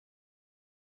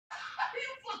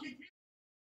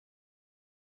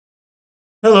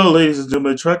Hello, ladies and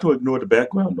gentlemen. Try to ignore the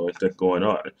background noise that's going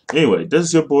on. Anyway, this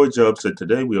is your boy Jubs, and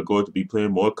today we are going to be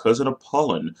playing more Cousin of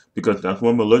Pollen because that's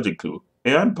what I'm allergic to.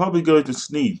 And I'm probably going to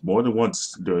sneeze more than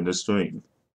once during this stream.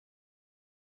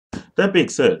 That being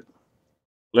said,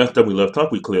 last time we left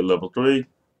off, we cleared level 3,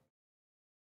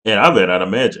 and I ran out of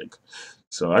magic.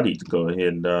 So I need to go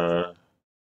ahead and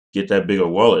get that bigger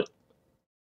wallet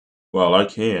while I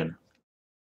can.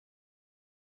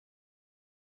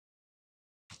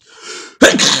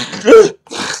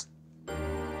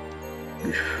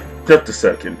 Just a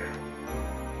second.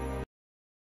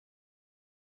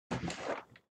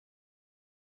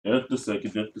 Just a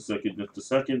second, just a second, just a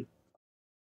second.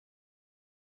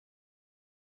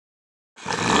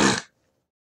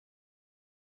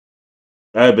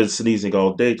 I have been sneezing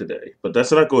all day today, but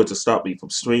that's not going to stop me from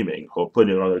streaming or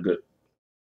putting on an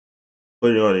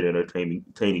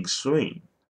entertaining stream.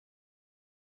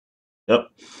 Yep,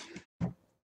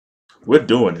 we're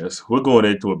doing this. We're going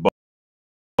into a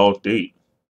ball date.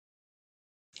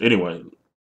 Anyway,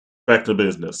 back to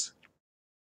business.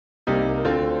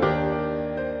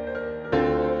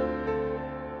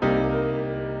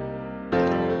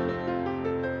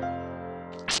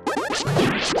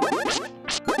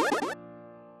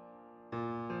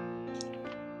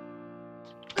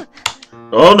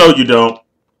 Oh no, you don't.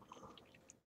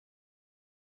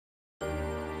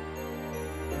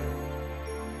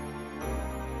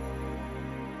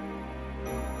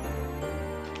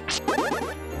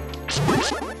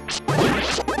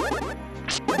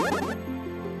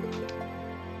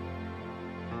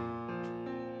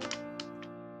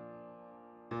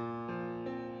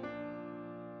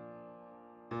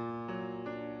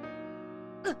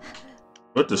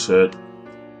 What the shit?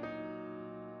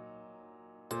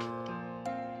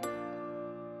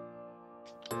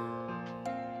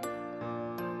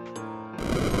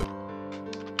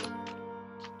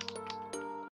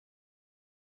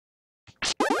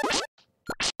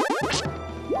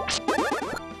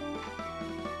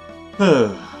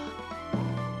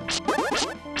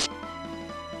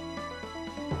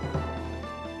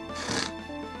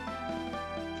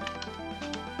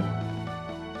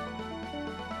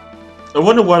 I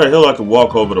wonder why the hell I can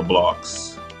walk over the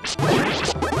blocks.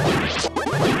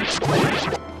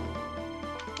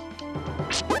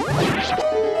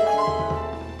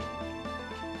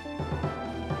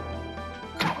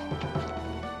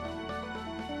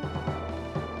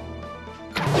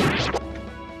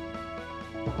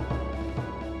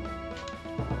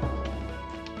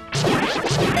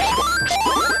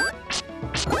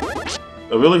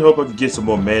 I really hope I can get some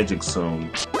more magic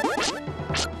soon.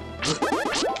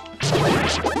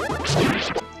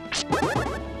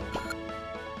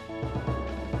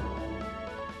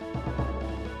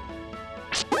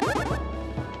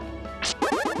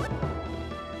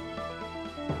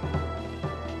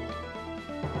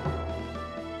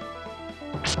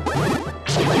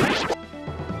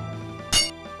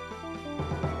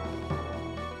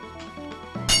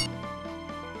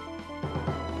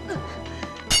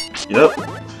 Yep.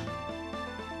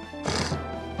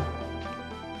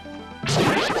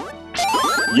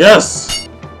 Yes!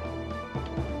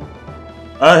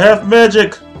 I have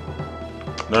magic!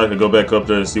 Now I can go back up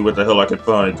there and see what the hell I can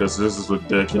find, because this is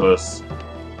ridiculous.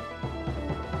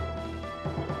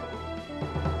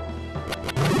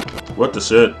 What the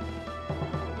shit?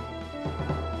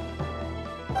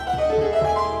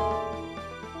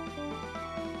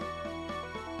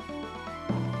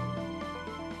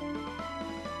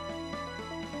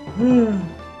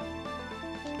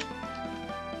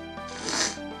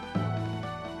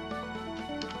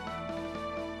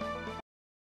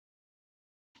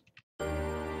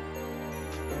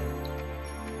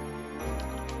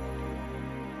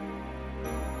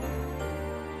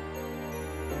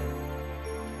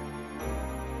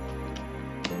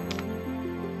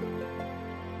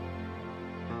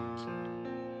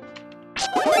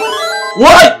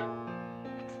 What?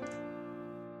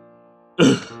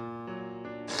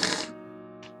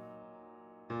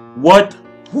 What?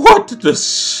 What the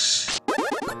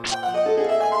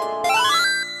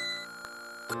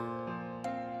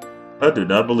I do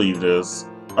not believe this.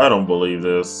 I don't believe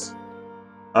this.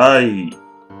 I...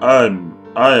 I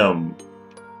am...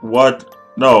 What?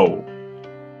 No.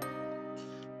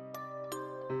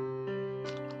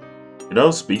 You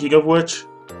know, speaking of which,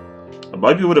 I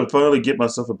might be able to finally get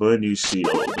myself a brand new shield.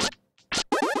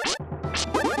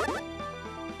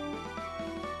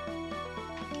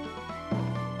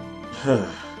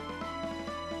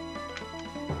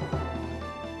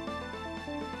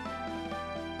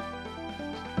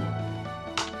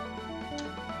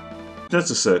 Just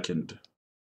a second.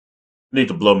 Need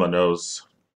to blow my nose.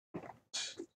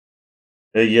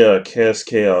 Hey, yeah, cast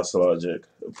chaos logic.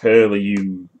 Apparently,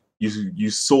 you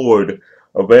soared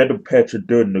a random patch of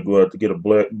dirt to go out to get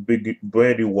a big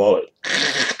brand new wallet.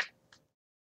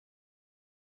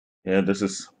 Yeah, this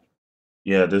is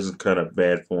kind of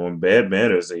bad form, bad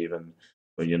manners even.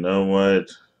 But you know what?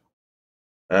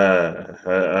 I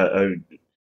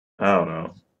I don't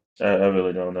know. I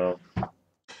really don't know.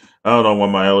 I don't know why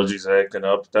my allergies are acting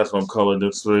up. That's what I'm calling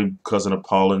this thing, cousin of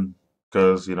pollen.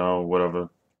 Because whatever.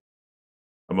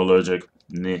 I'm allergic.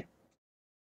 Nah.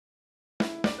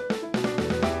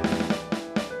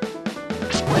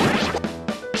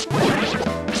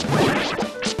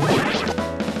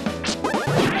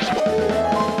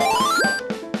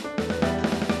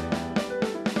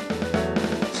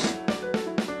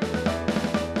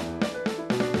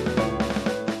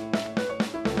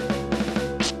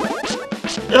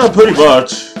 Yeah, pretty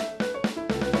much.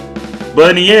 But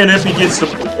in the end,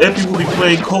 Epi will be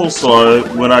playing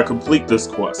Coleslaw when I complete this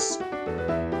quest.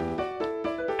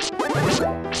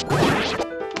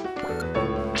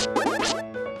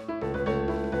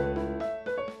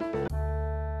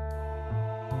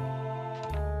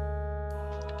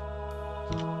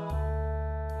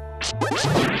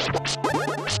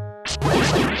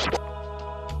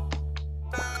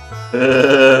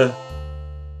 Uh,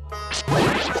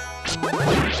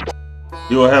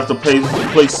 you will have to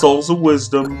play Souls of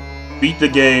Wisdom, beat the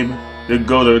game, then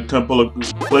go to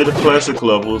play the classic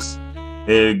levels,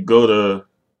 and go to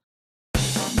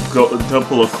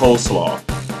Temple of Coleslaw.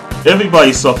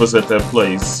 Everybody suffers at that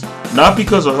place, not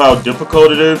because of how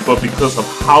difficult it is, but because of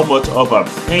how much of a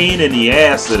pain in the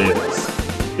ass it is.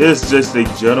 It's just a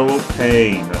general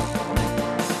pain.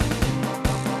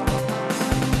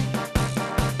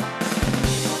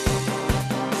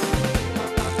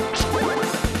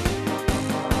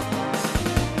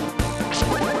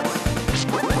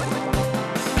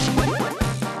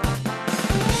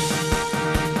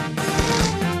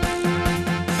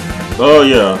 Oh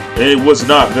yeah, it was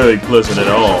not very pleasant at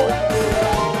all.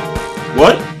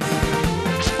 What?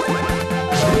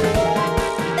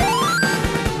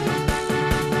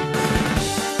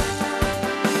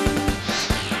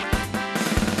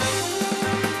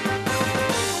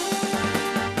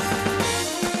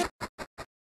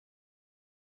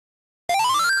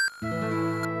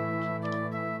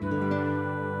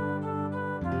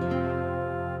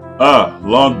 Ah,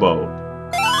 longbow.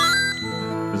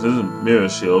 This isn't Mirror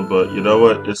Shield, but you know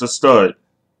what? It's a start.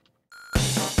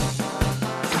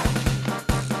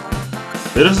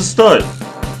 It is a start.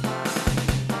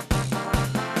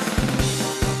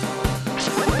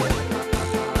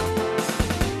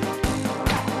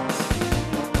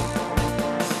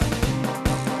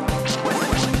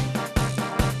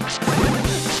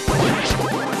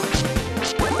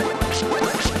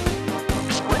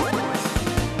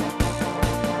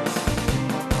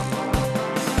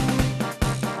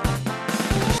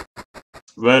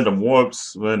 Random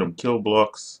warps, random kill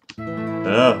blocks.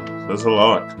 Yeah, there's a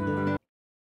lot.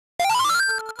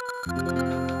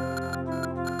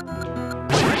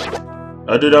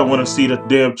 I do not want to see that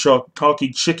damn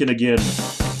talking chicken again.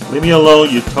 Leave me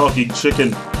alone, you talking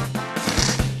chicken.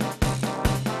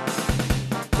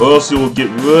 Or else you will get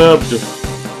rubbed.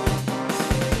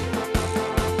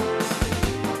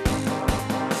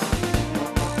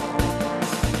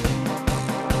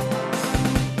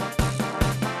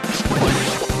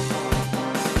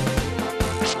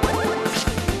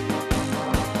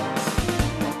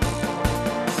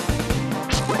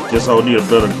 Guess I'll need a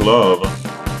better glove.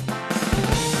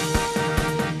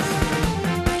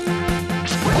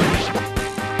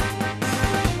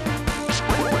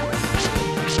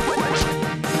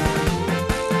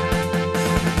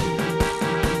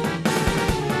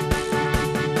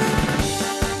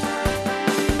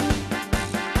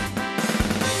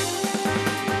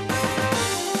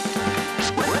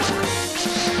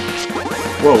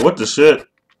 Whoa, what the shit?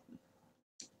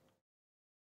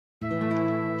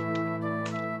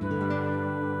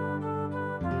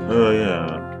 Oh yeah.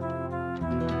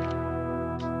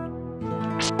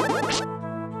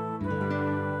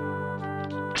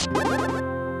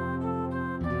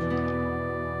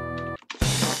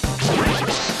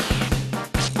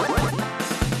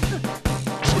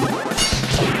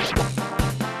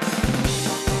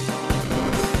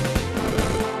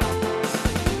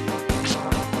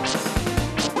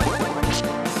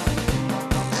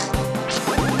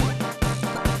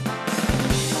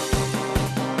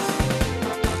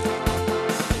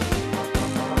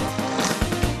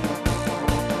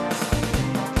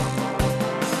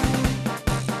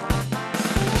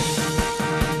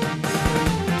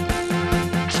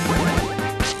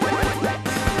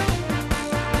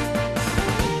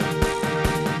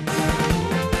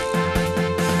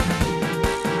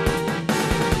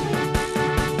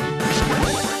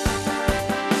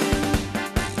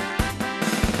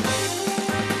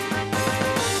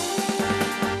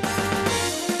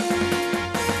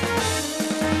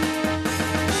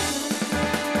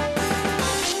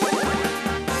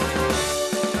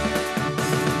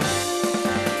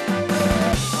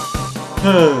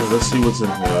 Let's see what's in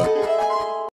here.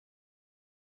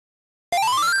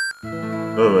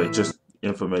 Alright, just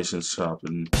information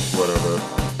shopping, whatever.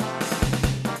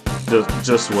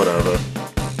 Just whatever.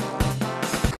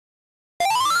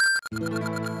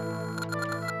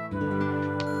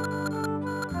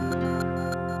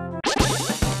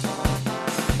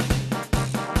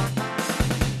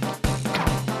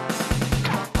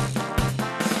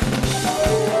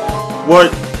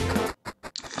 What?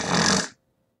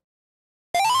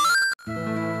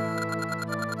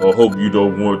 I hope you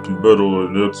don't want to battle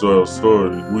an exile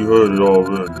story. We heard it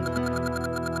already.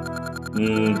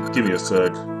 Give me a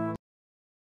sec.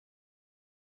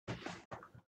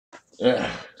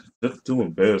 That's too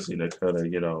embarrassing to kind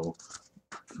of,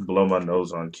 blow my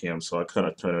nose on cam, so I kind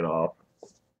of turn it off.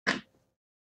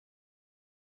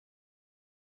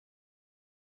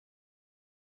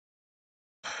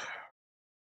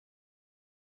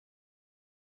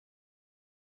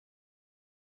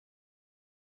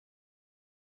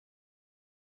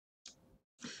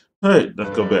 Hey, let's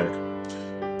go back.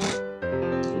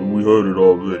 We heard it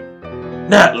already.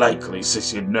 Not likely,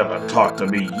 since you never talked to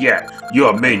me yet. You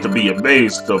are made to be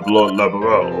amazed of Lord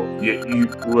Labarello. Yet you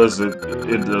wasn't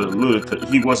in the lunatic.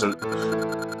 He wasn't.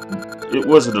 It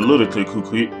wasn't the lunatic who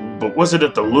created. But wasn't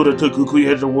it the lunatic who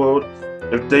created the world?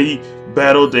 If they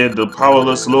battled and the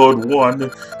powerless Lord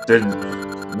won, then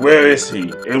where is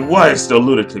he? And why is the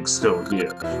lunatic still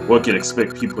here? One can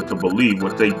expect people to believe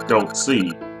what they don't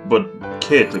see, but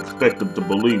can't expect them to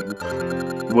believe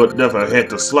what never had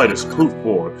the slightest proof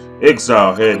for.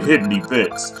 Exile had hidden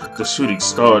events. The shooting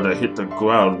star that hit the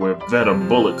ground where Venom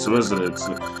Bullet's residence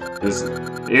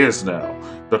is now.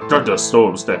 The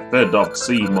thunderstorms that fed off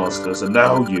sea monsters, and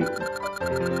now you.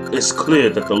 It's clear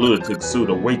that the lunatic soon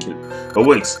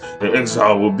awaits, and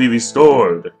Exile will be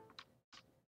restored.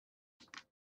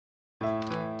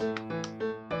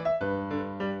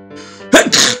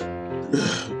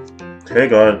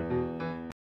 Hang on.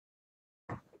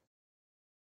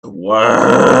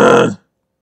 What?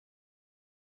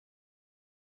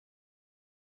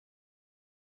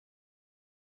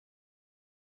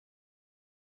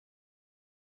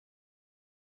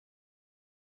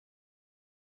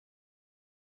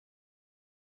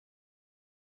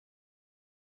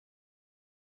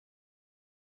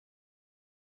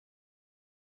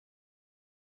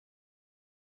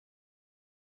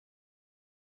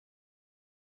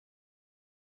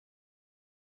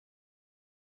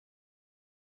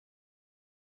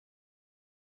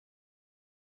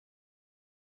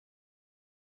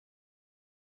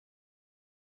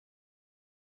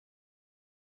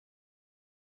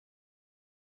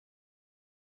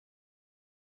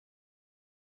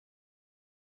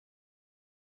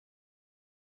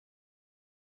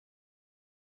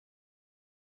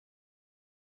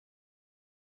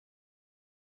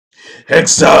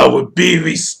 Exile will be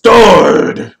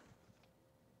restored!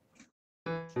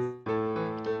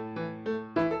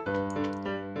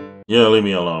 Yeah, leave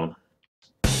me alone.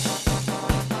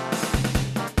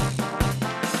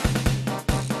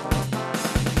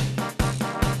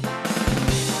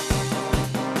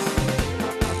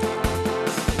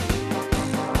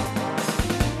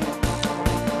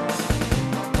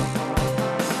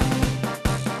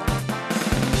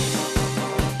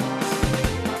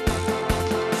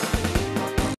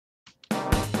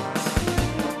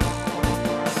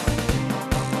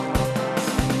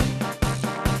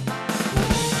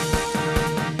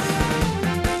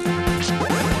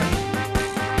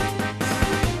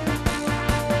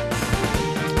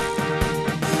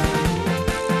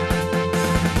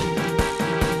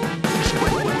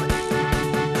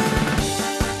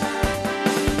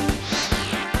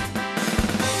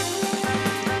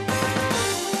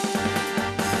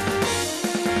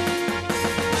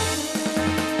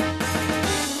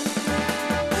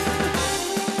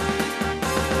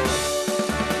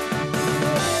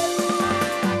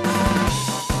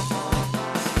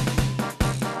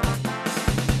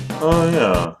 Oh,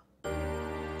 yeah.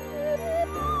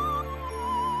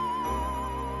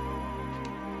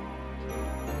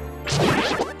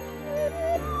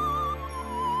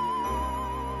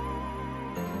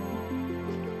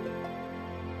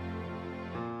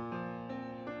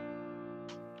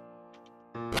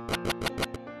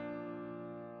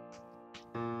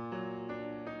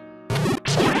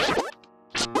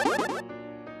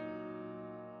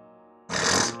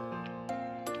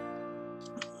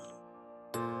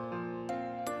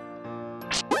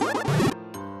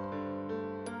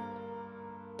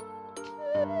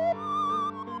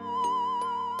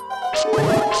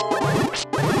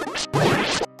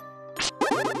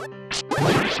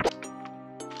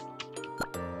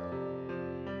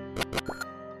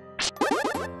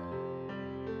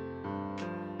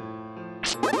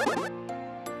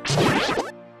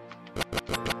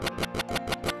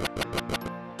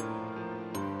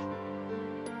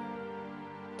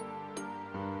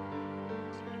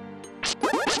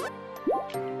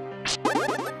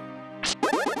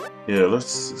 Yeah,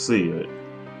 let's see it.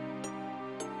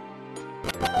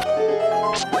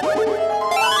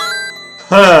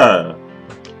 Ha!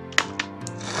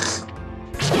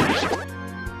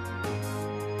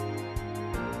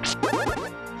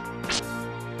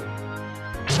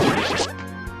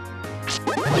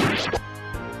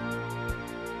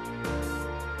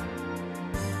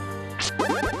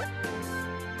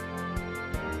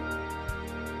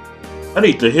 I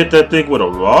need to hit that thing with a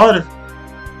rod?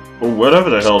 Or whatever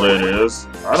the hell that is.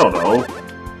 I don't know.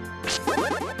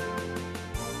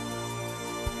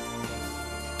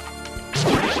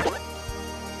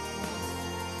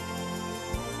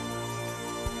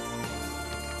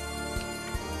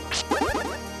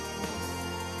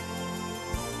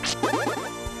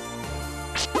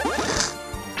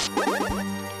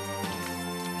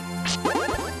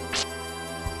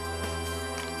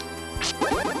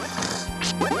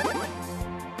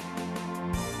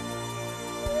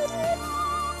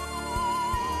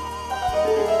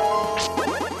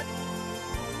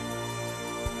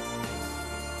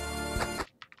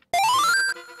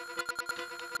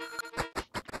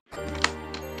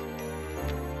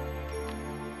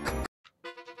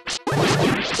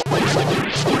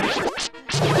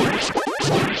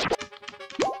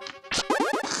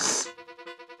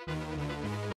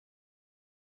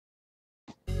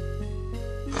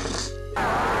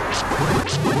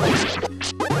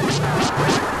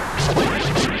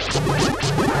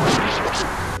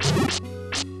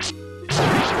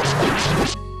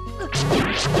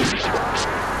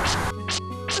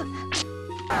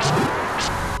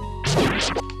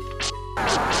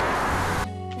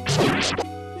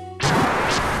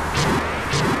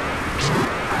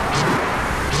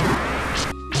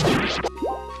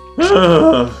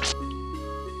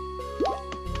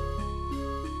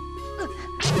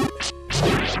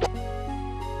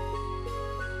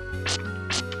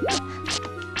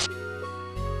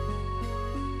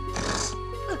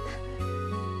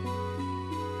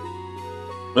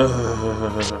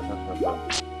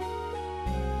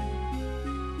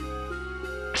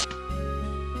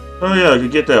 Oh yeah, I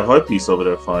could get that heart piece over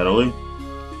there finally.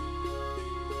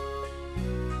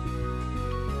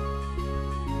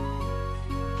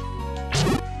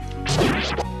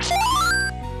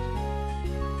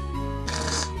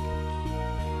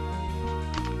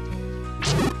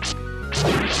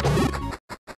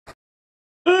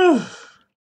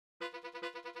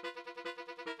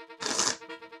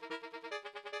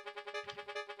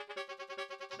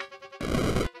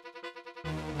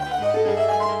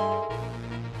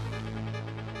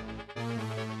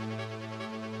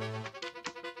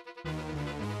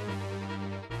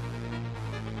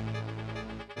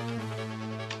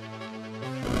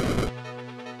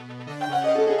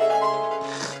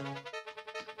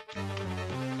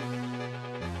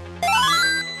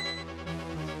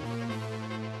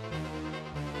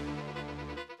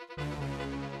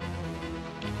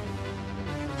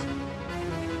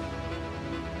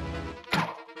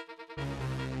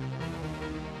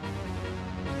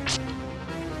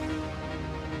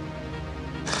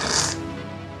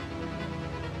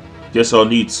 Guess I'll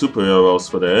need super arrows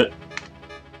for that.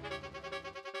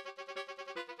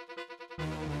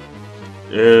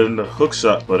 And a hook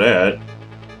shot for that.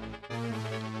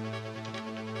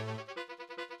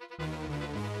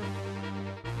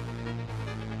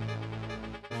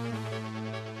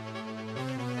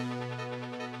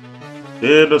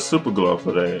 And a super glove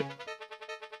for that.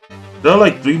 There are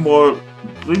like three more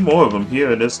of them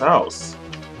here in this house.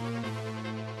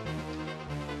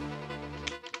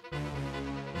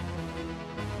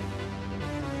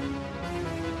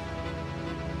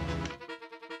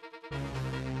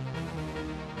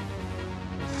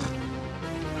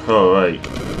 Alright.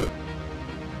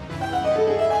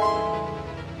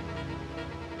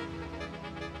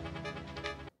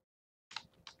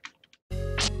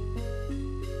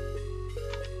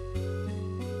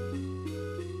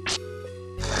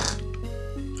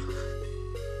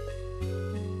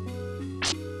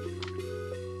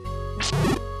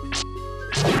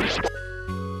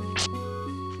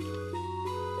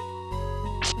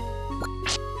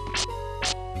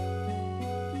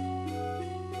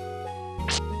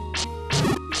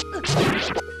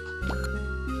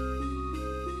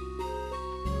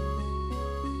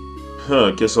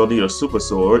 Huh, guess I'll need a super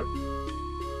sword.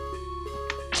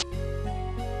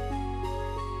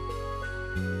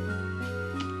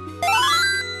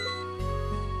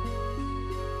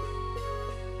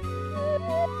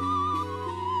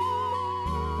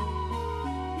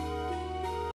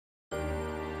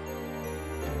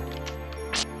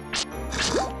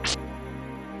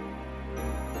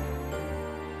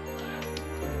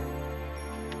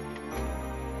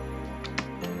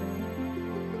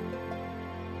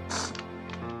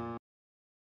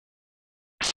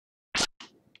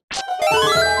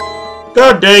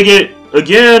 God dang it!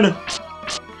 Again!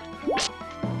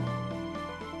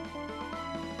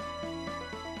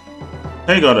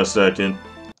 Hang on a second.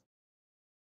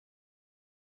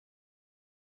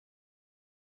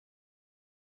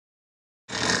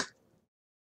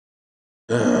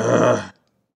 Ah!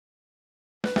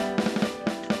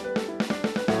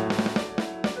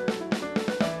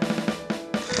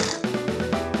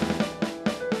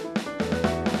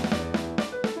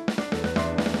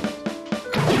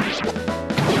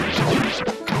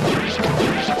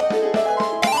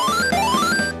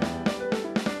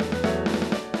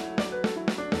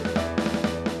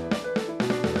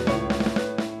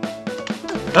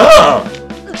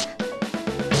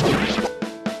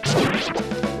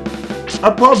 I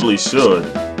probably should,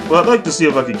 but I'd like to see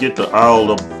if I could get to aisle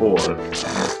number 4.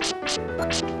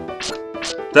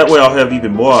 That way I'll have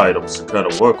even more items to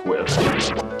kind of work with.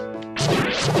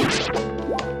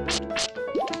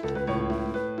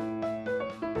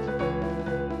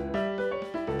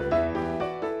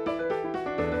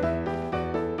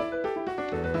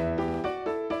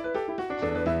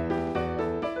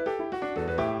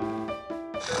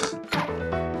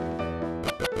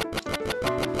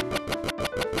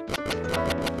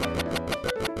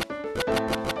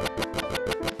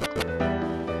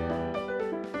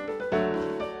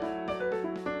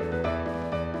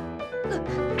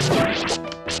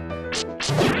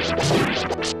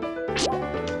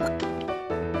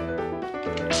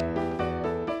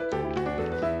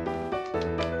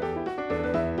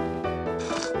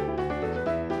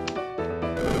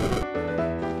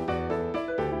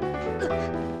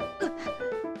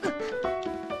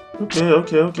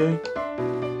 Okay.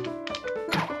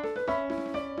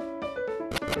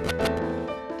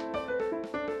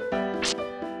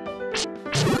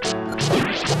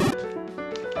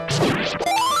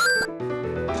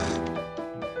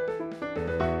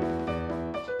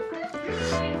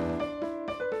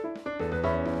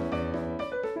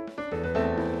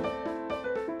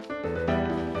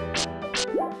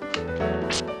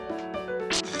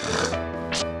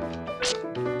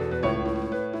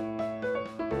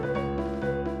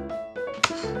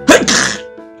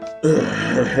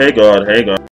 Hang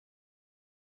on.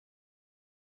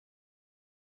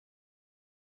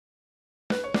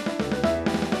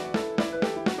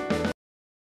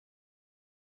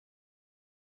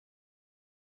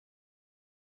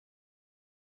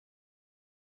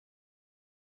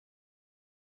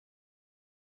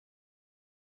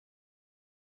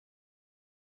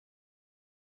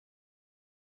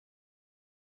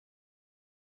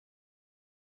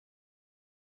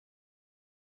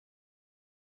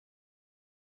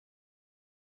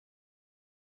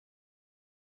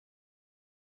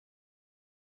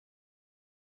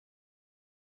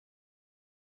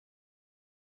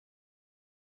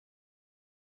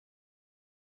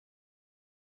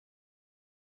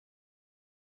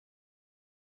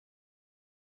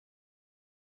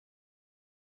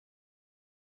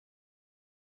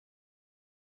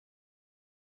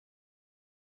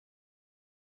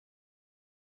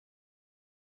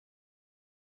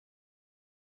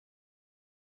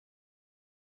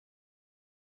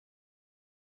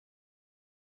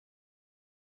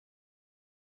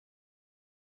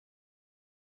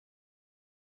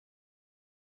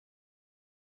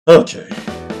 Okay.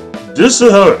 This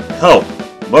will help.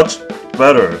 Much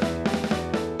better.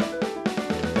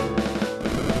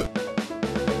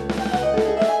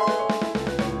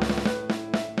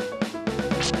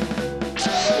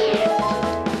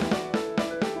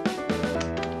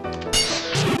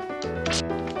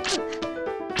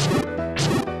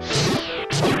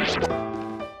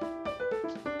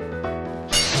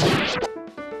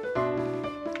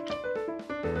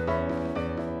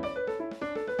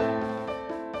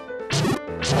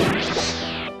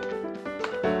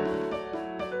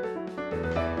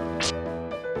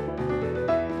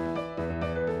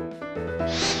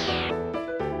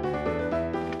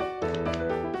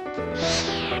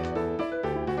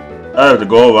 I have to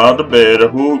go around the bed. I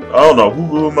don't know who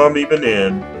room I'm even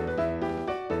in.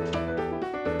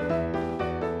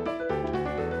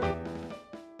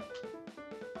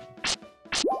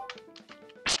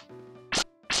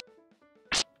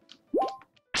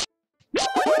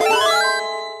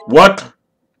 What?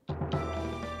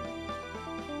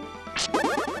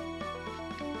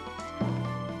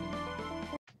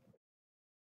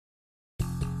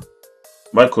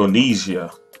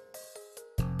 Micronesia.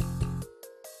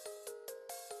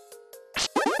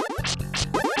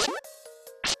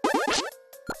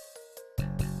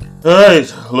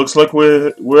 Alright, looks like we're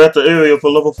at the area for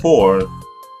level 4.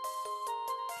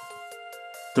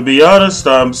 To be honest,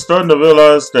 I'm starting to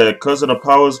realize that Cousin of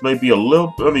Powers may be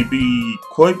be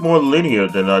quite more linear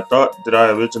than I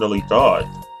originally thought.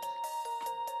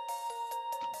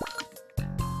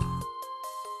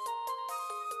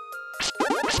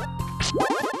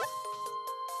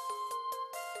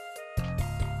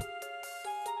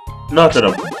 Not that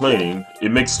I'm complaining,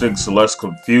 it makes things less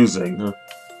confusing.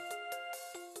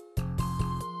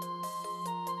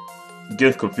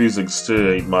 Get confusing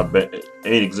still ain't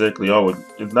exactly always,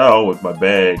 it's not always my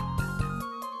bag.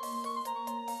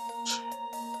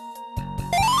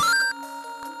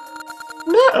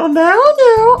 Now,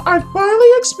 I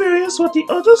finally experienced what the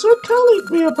others were telling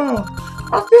me about.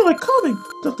 I feel it coming,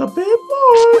 just a bit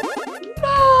more.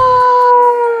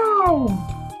 Now!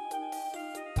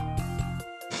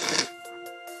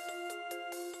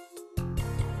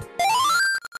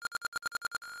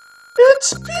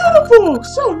 It's beautiful,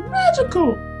 so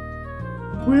magical.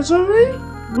 Wizardry?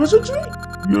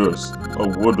 Yes. I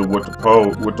wonder what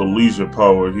the leisure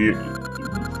power here.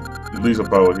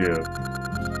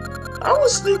 I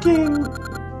was thinking,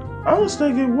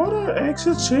 what our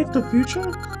actions shape the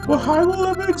future? Will Hyrule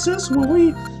ever exist? Will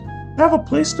we have a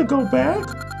place to go back?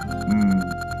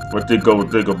 What they go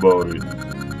think about it?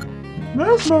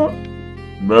 Mesmer.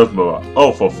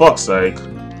 Oh, for fuck's sake.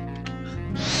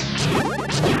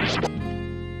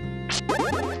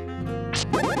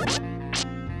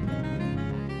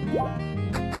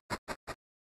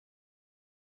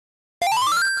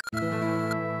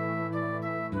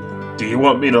 Do you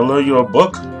want me to lend you a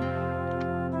book?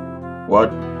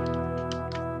 What?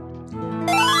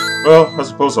 Well, I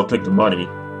suppose I'll take the money.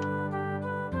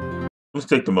 Let's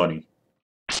take the money.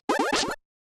 Let's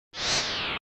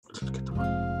get the money.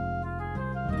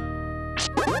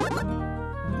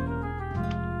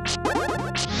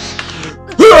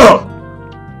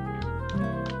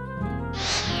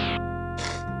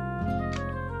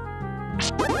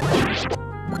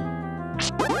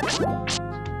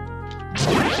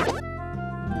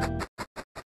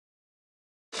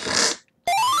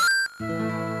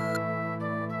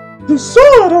 The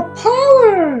Sword of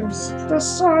Powers! The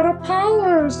Sword of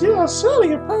Powers! You are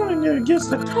selling it probably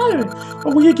against the tyrant,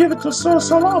 or will you give it to Sir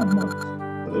Salam?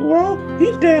 Well,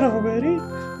 he's dead already,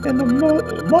 and the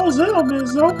mausoleum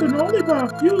is open only by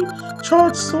a few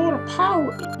charged Sword of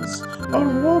Powers or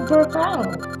will burn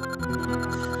out.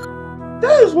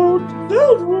 That was where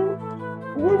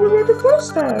we were the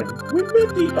first time. We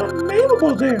met the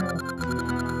unnameable there.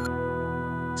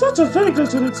 Such a thing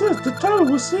doesn't exist. The town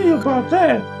will see about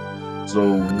that.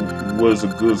 So, what's a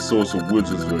good source of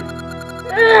wizardry?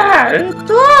 Yeah, it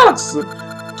talks!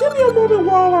 Give me a moment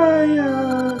while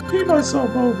I pee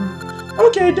myself over.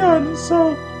 Okay, done.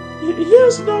 So,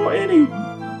 here's no, in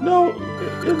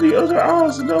the other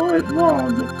hours, no, it's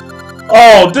wrong.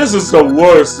 Oh, this is the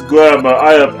worst grammar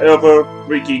I have ever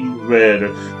freaking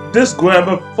read. This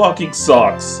grammar fucking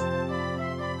sucks.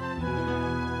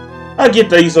 I get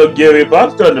that he's Hungarian, but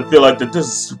I'm starting to feel like that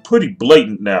this is pretty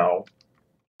blatant now.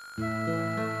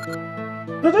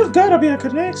 But there's gotta be a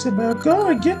connection, man. Go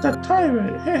and get the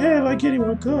tyrant. Hey, like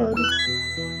anyone could.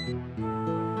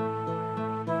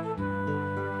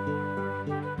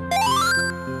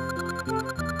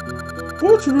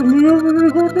 Fortunately, I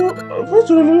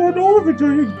know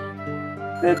everything.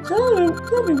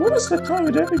 Tell me, what is the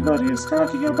tyrant everybody is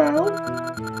talking about?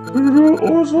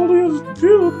 Or it's only a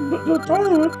few, but the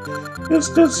tyrant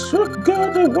is the strict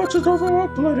god that watches over our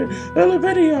planet,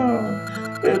 Elevadia.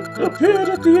 It appeared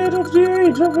at the end of the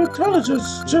Age of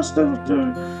Intelligence, just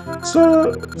after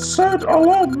Sir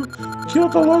Alam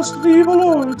killed the last of the evil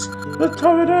lords. The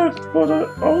tyrant act for the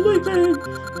only thing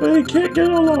they can't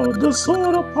get along, the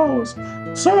Sword of Powers.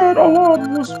 Sir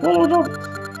Alam was full enough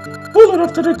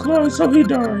to decline, so he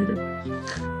died.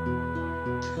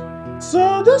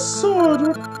 So this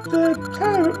sword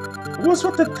was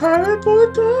what the tyrant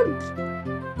brought to him?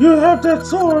 You have that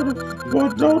sword,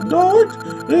 but don't know it?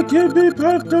 It can be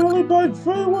packed only by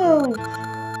free will.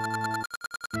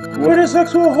 When its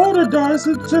actual holder dies,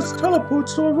 it just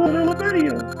teleports to a real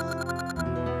Elevadia.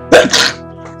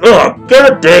 Oh,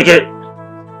 god dang it!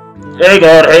 Hang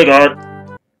on.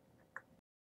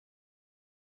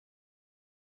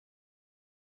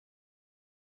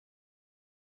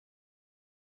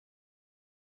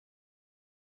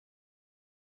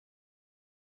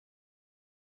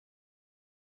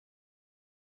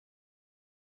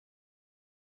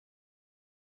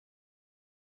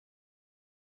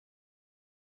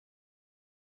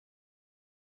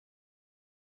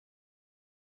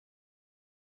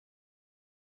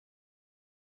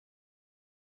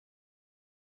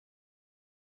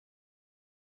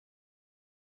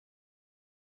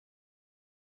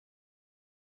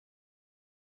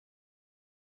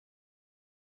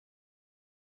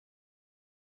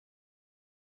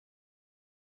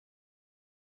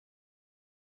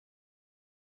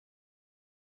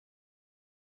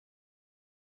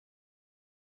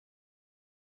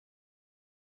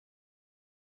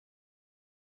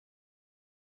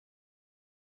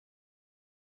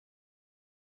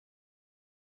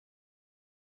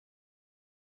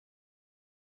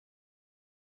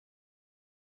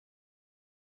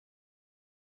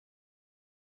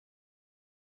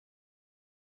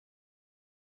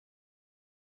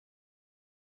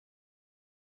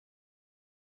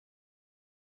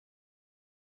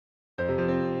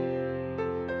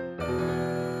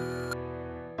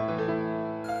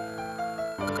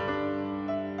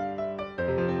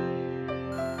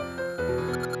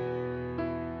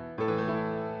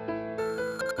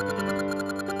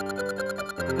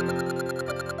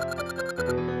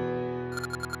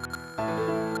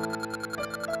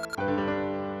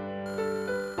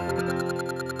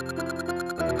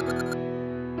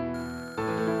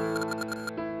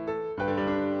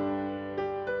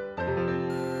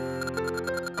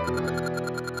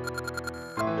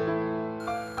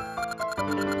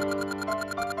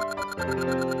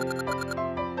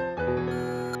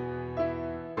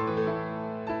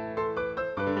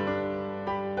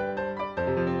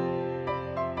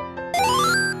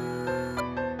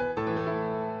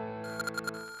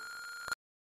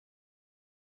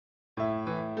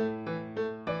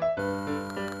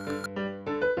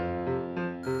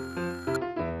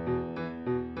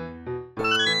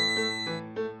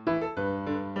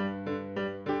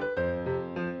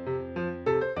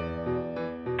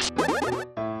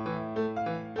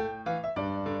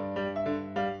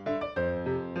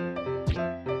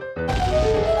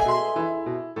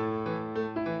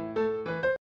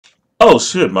 Oh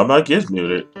shit, my mic is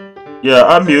muted. Yeah,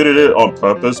 I muted it on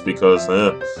purpose because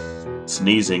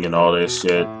sneezing and all that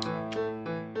shit.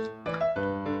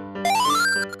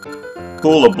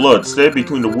 Pool of blood. Stay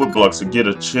between the wood blocks to get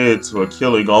a chance for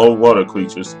killing all water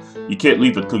creatures. You can't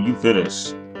leave until you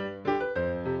finish.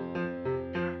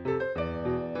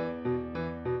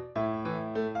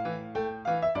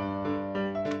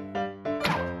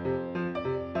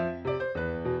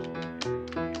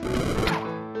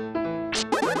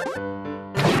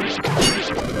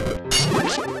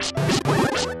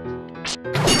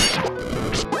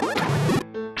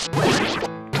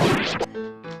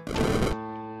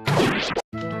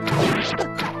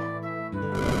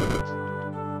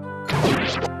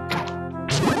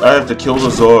 I have to kill the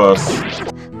Zoras.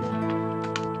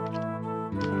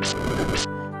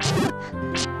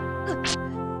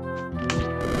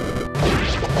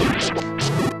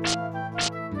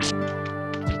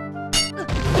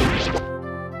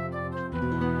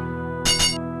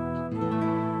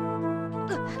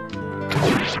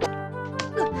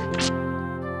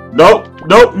 Nope,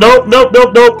 nope, nope, nope,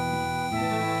 nope, nope.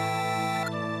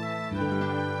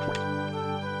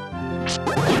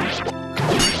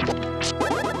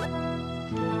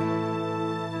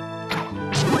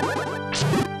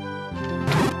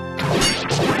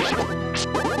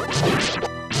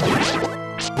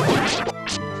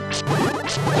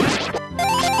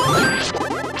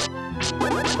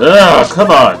 Ah,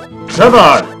 come on! Come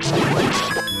on!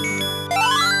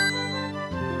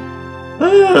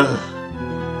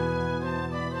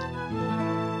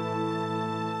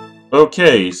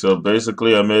 Okay, so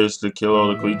basically I managed to kill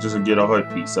all the creatures and get a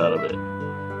heart piece out of it.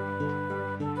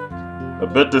 I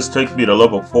bet this takes me to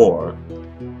level 4.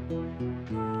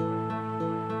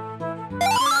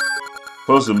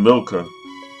 Frozen Milka.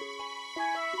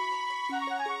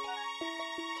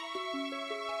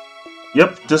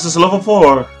 Yep, this is level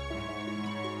 4.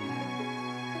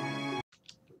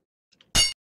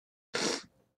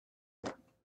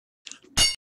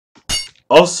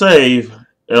 I'll save,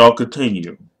 and I'll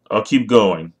continue. I'll keep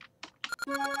going.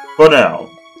 For now.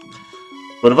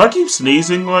 But if I keep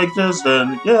sneezing like this,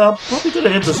 then yeah, I'm probably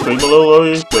gonna end the stream a little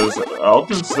early, because I'll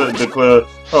just declare,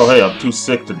 oh hey, I'm too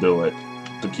sick to do it.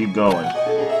 To keep going.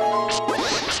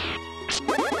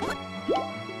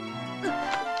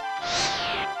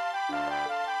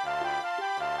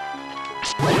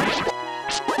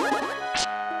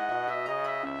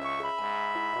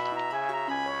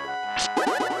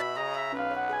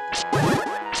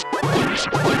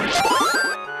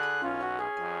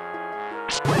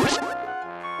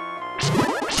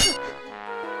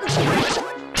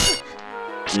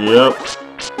 Yep.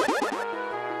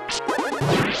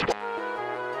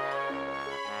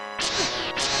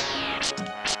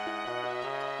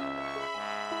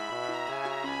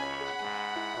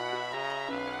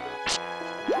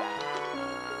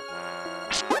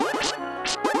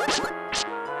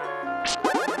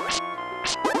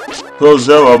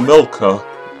 Rosella Milka.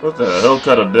 What the hell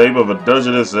kind of name of a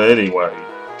dungeon is that anyway?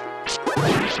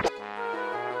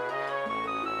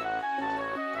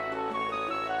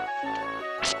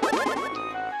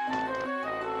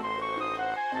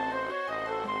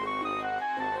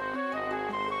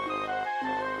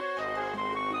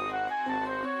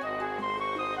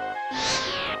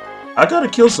 I gotta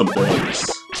kill some things.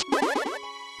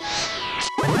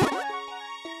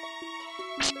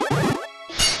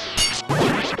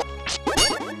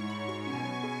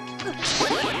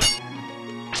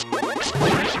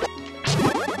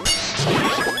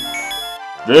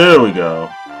 There we go.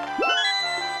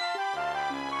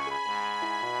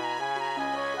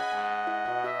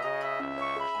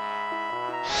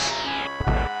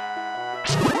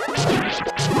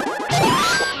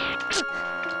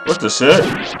 What the shit?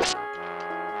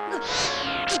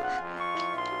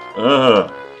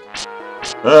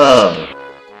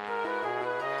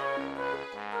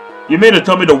 You mean to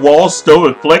tell me the walls still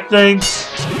reflect things?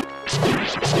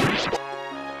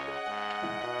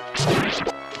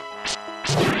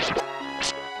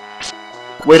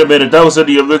 Wait a minute, that was in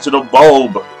the original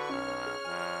bulb.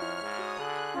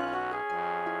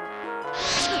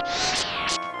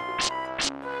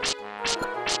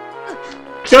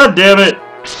 God damn it!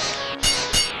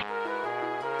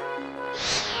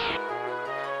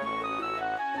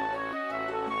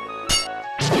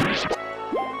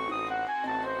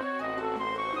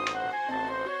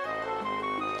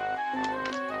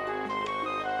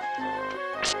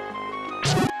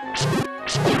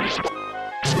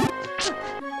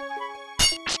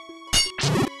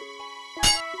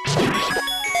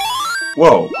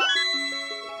 Whoa.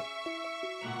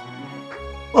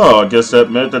 Well, I guess that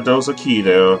meant that there was a key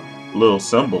there. A little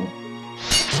symbol.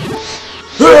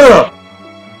 Ah!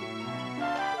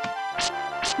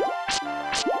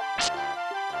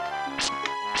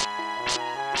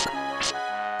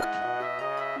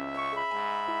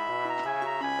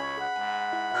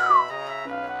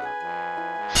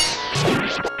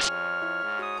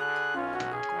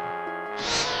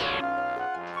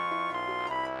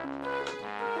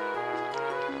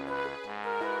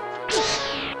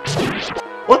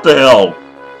 What the hell?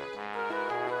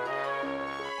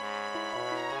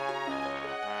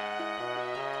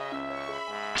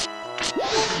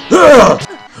 Ah!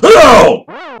 Oh!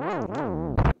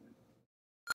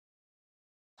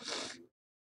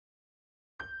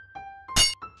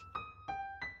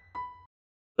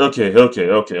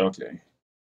 Okay.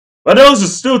 My nose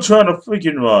is still trying to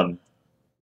freaking run.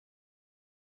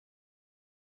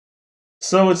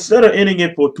 So instead of ending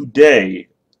it for today,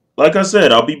 like I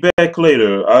said, I'll be back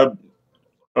later.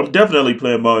 I'm definitely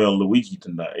playing Mario and Luigi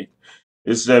tonight.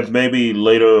 It's that maybe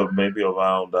later, maybe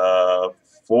around 4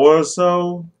 or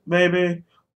so, maybe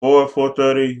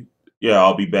 4:30. Yeah,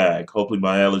 I'll be back. Hopefully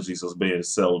my allergies is being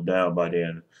settled down by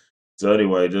then. So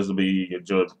anyway, this will be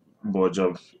just boy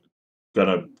jump.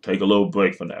 Gonna take a little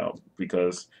break for now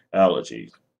because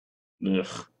allergies.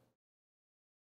 Ugh.